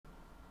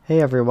Hey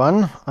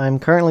everyone, I'm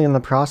currently in the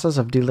process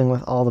of dealing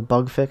with all the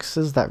bug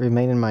fixes that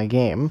remain in my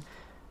game,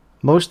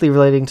 mostly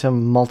relating to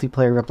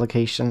multiplayer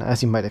replication,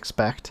 as you might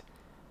expect.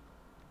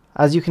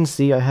 As you can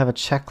see, I have a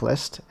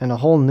checklist, and a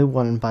whole new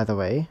one, by the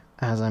way,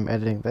 as I'm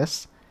editing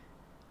this.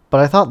 But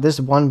I thought this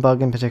one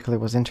bug in particular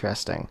was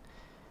interesting.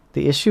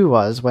 The issue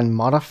was when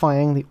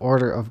modifying the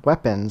order of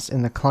weapons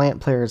in the client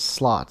player's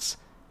slots,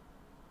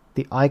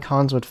 the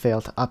icons would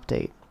fail to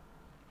update.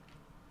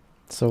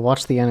 So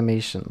watch the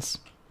animations.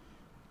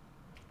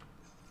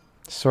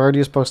 Sword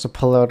you're supposed to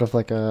pull out of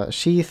like a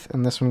sheath,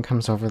 and this one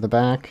comes over the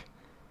back.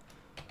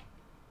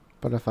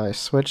 But if I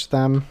switch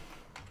them,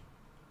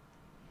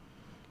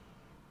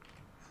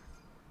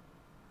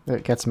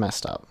 it gets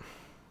messed up.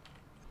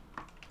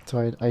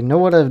 So I know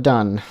what I've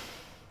done.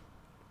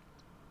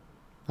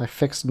 I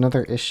fixed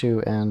another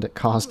issue and it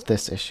caused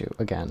this issue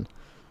again.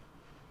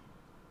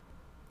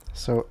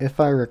 So if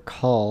I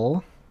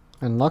recall,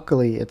 and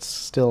luckily it's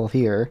still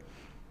here,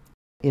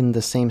 in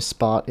the same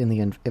spot in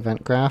the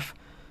event graph,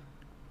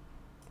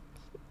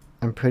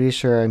 I'm pretty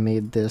sure I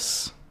made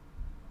this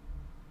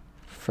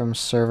from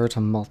server to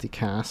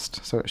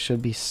multicast, so it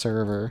should be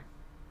server.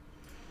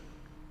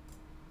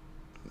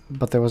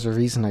 But there was a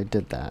reason I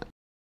did that.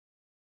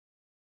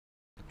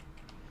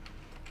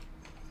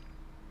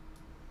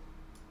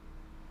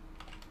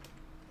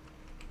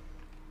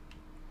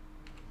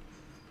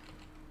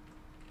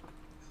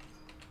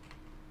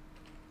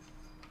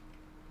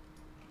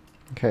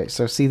 Okay,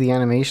 so see the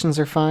animations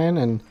are fine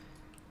and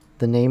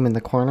the name in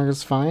the corner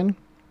is fine.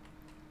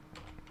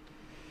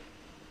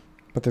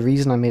 But the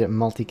reason I made it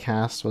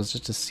multicast was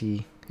just to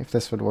see if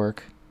this would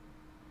work.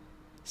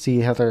 See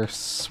how they're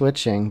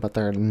switching, but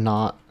they're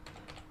not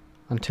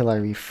until I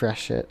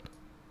refresh it.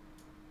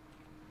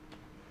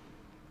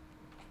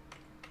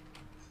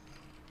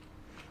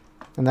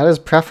 And that is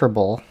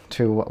preferable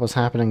to what was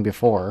happening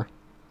before,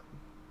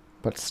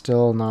 but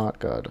still not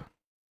good.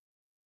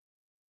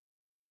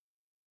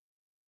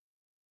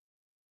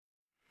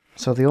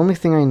 So the only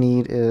thing I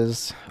need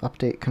is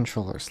update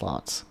controller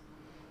slots.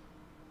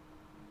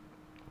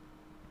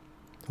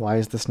 Why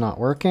is this not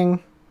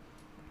working?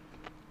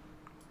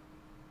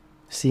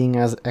 Seeing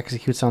as it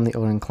executes on the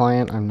Odin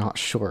client, I'm not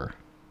sure.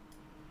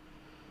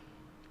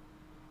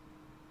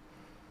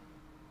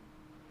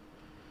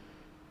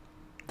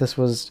 This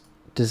was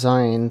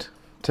designed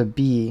to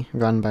be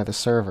run by the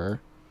server,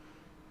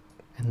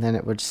 and then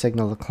it would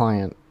signal the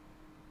client,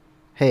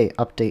 hey,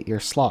 update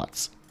your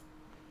slots.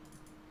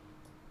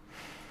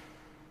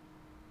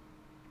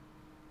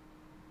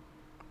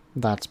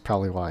 That's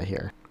probably why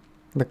here.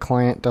 The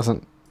client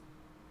doesn't...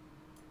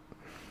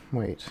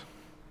 Wait.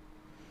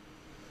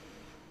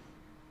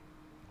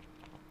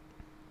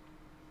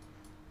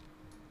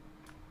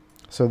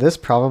 So this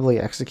probably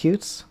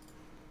executes.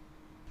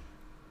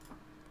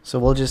 So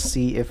we'll just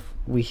see if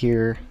we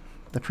hear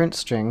the print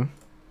string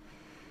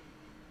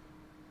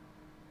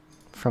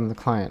from the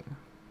client.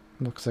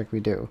 Looks like we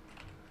do.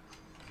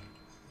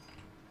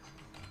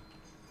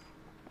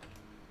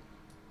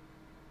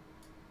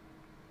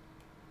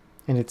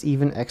 And it's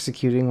even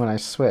executing when I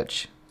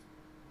switch.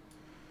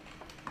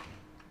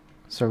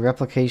 So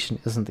replication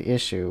isn't the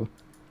issue.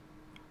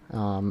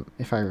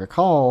 If I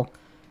recall,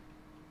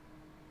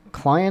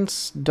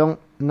 clients don't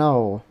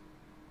know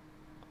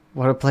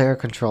what a player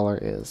controller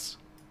is.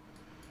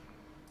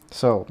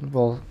 So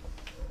we'll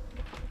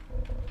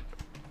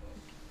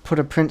put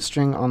a print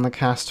string on the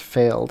cast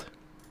failed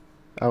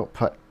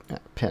output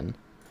pin.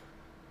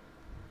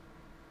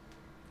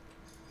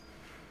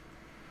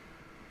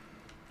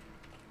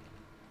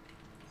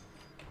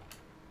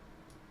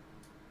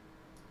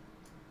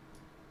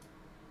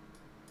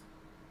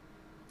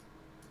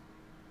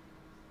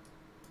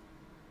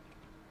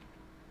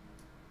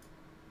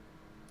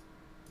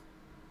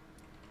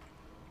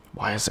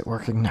 Why is it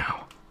working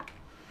now?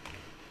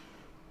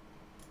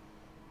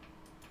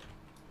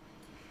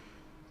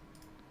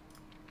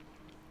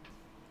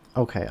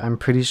 Okay, I'm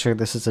pretty sure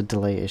this is a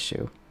delay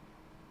issue.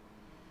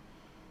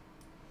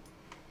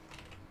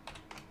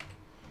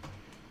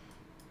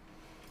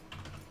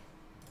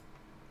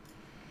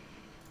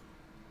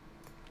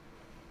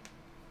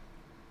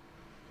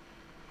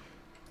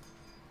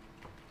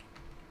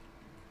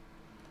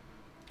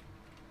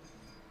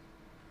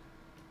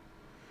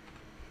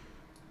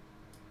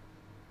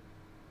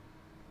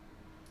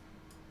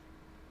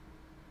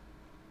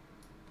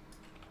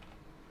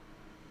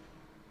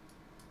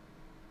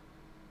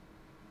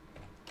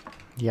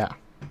 Yeah.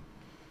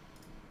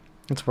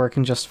 It's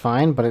working just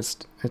fine, but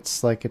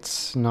it's like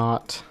it's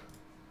not...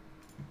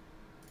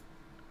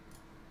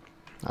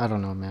 I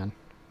don't know, man.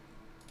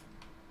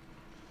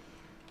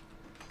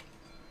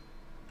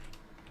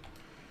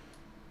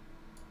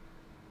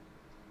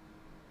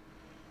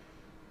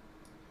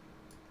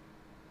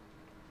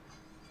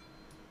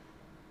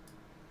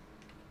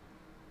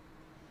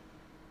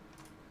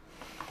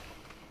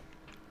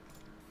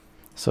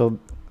 So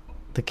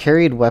the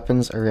carried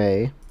weapons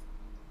array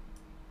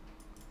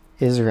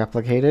is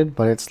replicated,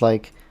 but it's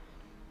like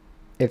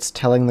it's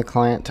telling the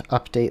client to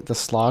update the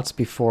slots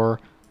before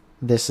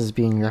this is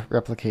being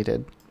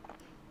replicated.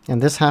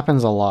 And this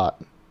happens a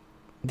lot.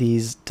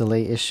 These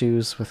delay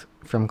issues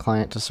from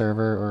client to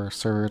server or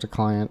server to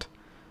client.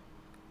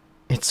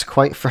 It's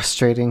quite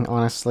frustrating,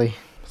 honestly.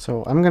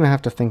 So I'm going to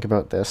have to think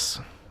about this.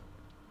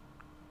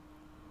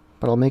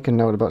 But I'll make a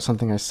note about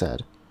something I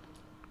said.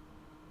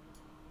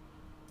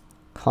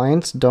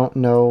 Clients don't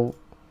know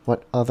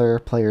what other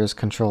players'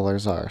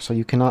 controllers are, so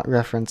you cannot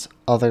reference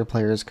other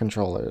players'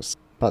 controllers.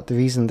 But the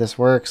reason this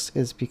works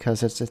is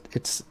because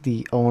it's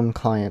the own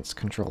client's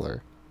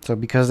controller. So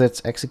because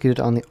it's executed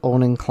on the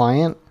owning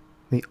client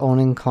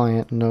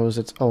knows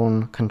its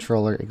own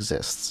controller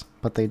exists,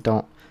 but they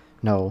don't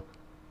know.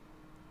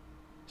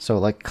 So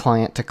like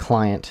client to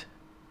client,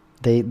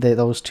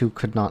 those two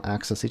could not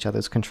access each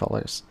other's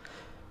controllers.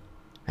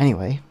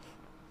 Anyway,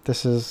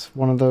 this is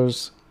one of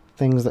those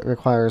things that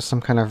requires some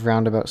kind of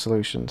roundabout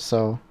solution.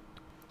 So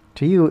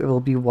to you, it will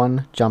be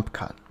one jump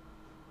cut.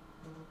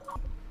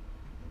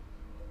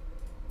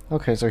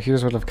 Okay, so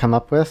here's what I've come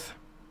up with.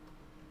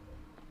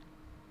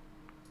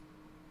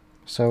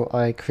 So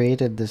I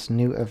created this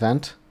new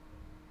event,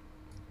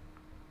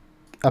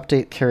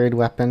 update carried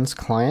weapons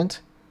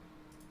client.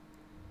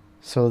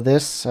 So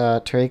this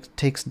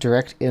takes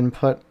direct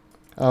input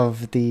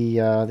of the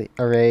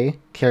array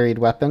carried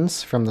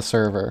weapons from the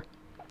server.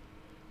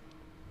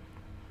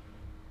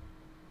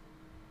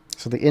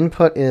 So the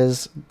input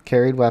is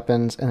carried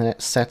weapons, and then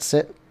it sets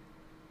it.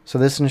 So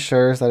this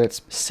ensures that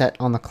it's set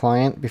on the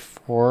client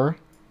before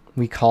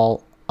we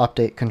call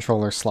update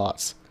controller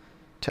slots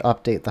to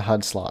update the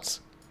HUD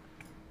slots.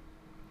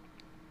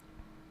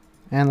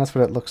 And that's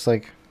what it looks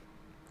like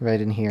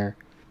right in here.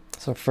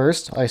 So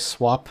first I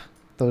swap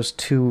those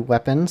two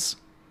weapons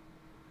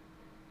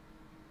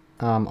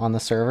on the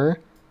server,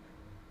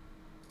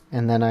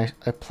 and then I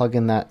plug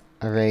in that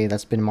array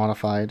that's been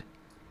modified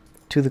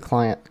to the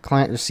client. The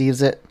client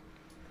receives it,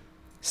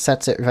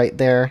 sets it right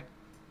there,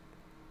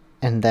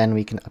 and then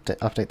we can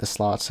update the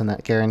slots, and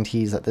that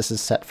guarantees that this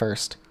is set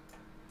first.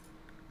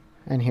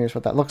 And here's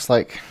what that looks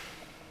like.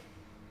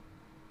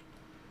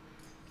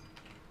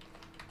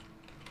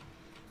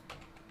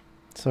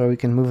 So we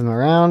can move them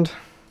around,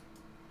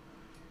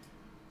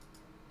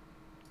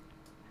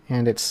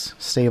 and it's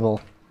stable.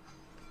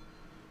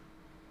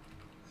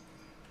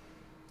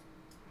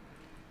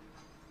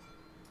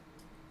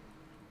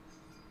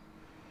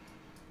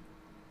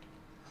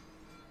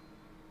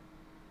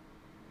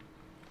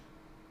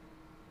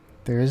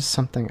 There is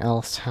something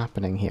else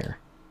happening here.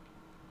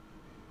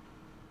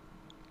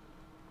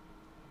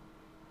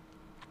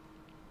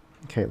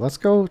 Okay, let's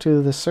go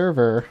to the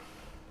server,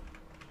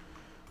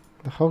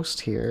 the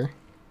host here.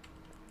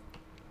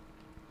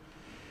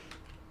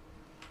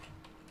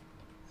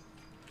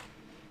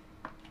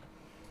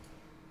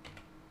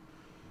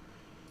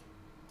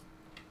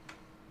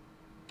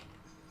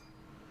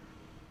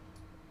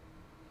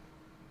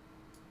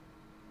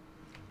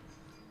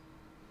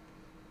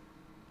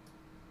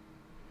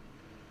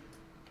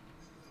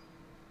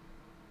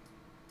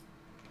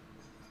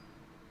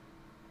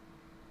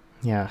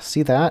 Yeah,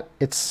 see that?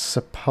 It's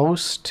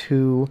supposed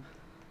to,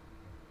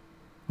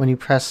 when you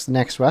press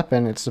next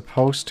weapon, it's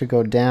supposed to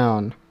go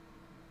down.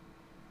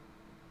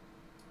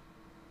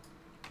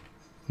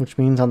 Which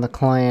means on the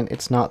client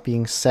it's not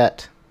being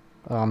set.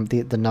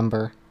 The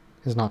number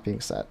is not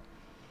being set.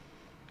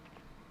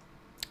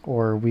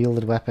 Or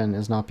wielded weapon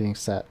is not being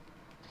set.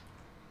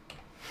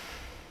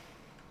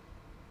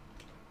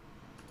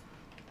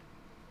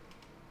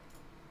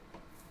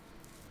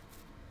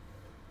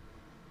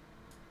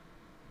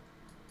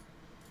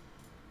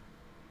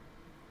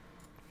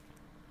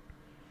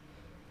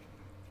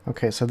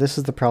 Okay, so this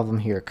is the problem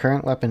here.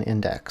 Current weapon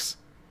index.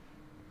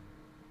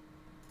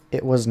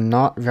 It was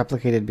not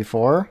replicated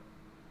before,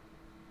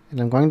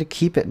 and I'm going to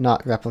keep it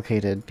not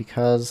replicated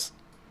because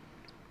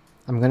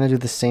I'm going to do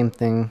the same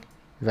thing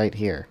right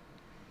here.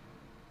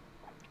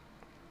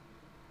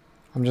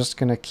 I'm just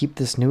going to keep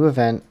this new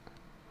event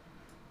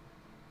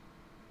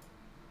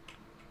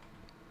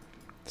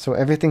so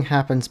everything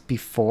happens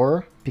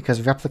before,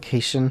 because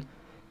replication,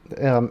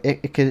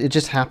 it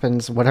just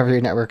happens whatever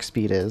your network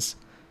speed is.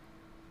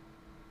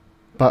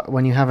 But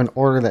when you have an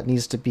order that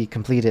needs to be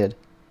completed,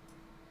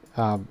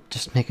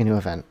 just make a new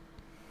event.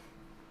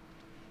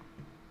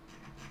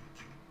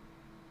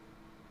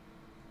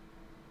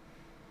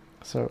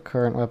 So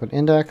current weapon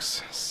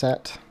index,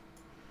 set.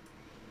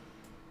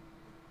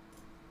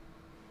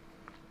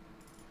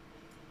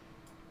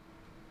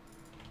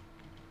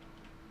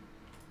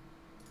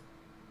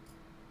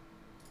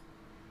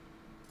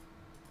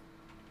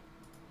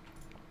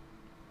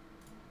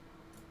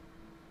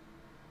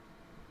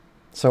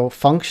 So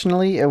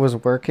functionally it was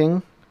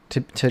working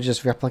to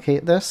just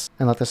replicate this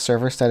and let the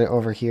server set it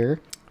over here.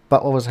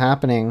 But what was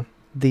happening,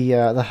 the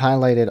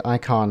highlighted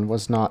icon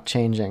was not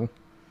changing.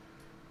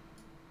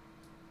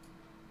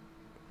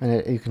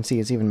 And you can see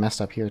it's even messed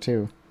up here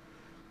too.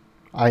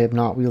 I am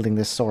not wielding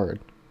this sword.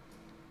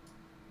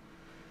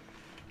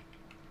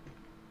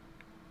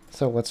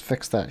 So let's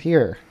fix that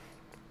here.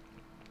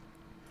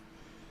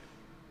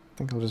 I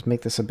think I'll just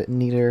make this a bit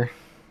neater.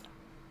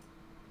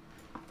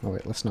 Oh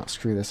wait, let's not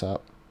screw this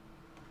up.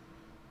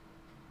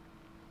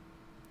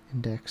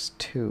 index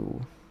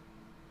 2.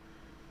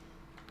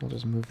 We'll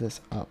just move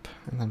this up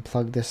and then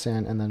plug this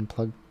in and then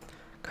plug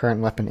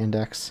current weapon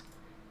index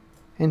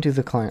into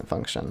the client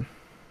function.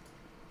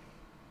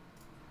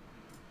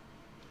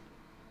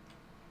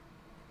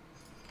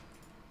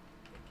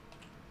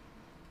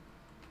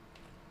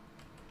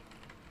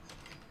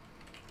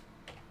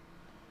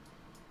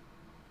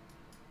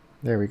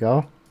 There we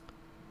go.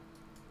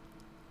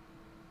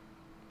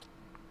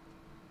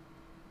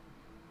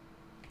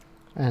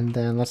 And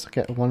then let's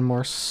get one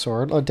more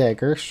sword, a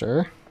dagger,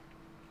 sure.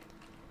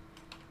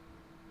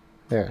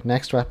 There,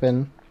 next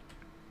weapon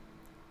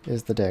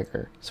is the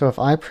dagger. So if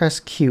I press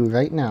Q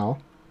right now,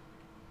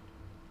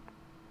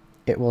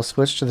 it will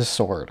switch to the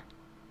sword.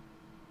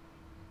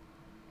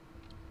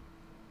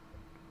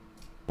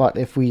 But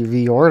if we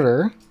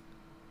reorder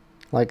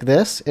like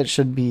this, it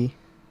should be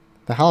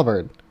the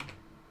halberd.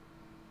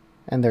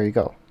 And there you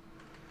go.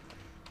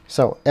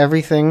 So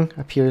everything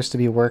appears to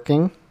be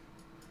working.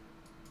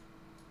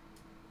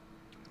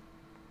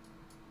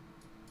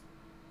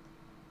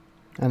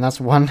 And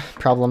that's one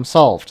problem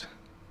solved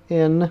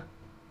in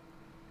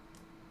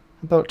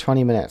about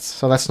 20 minutes.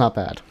 So that's not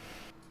bad.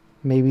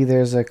 Maybe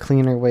there's a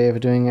cleaner way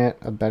of doing it,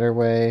 a better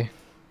way.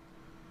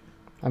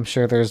 I'm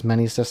sure there's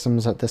many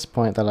systems at this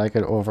point that I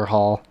could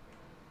overhaul.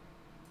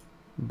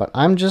 But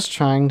I'm just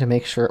trying to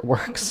make sure it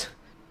works.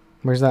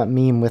 Where's that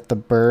meme with the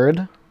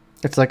bird?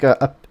 It's like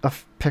a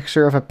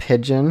picture of a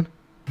pigeon.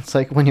 It's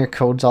like when your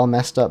code's all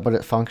messed up but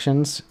it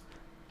functions.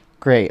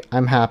 Great,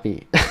 I'm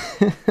happy.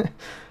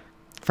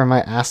 For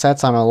my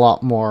assets, I'm a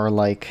lot more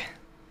like,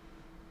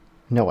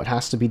 no, it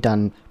has to be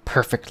done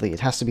perfectly. It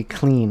has to be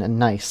clean and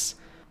nice.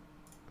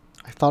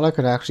 I thought I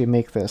could actually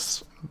make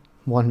this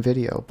one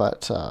video,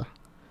 but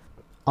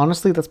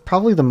honestly, that's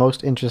probably the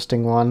most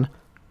interesting one.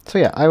 So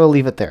yeah, I will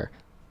leave it there.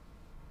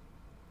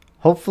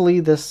 Hopefully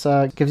this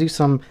gives you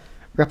some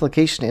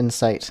replication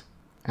insight,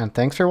 and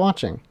thanks for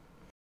watching.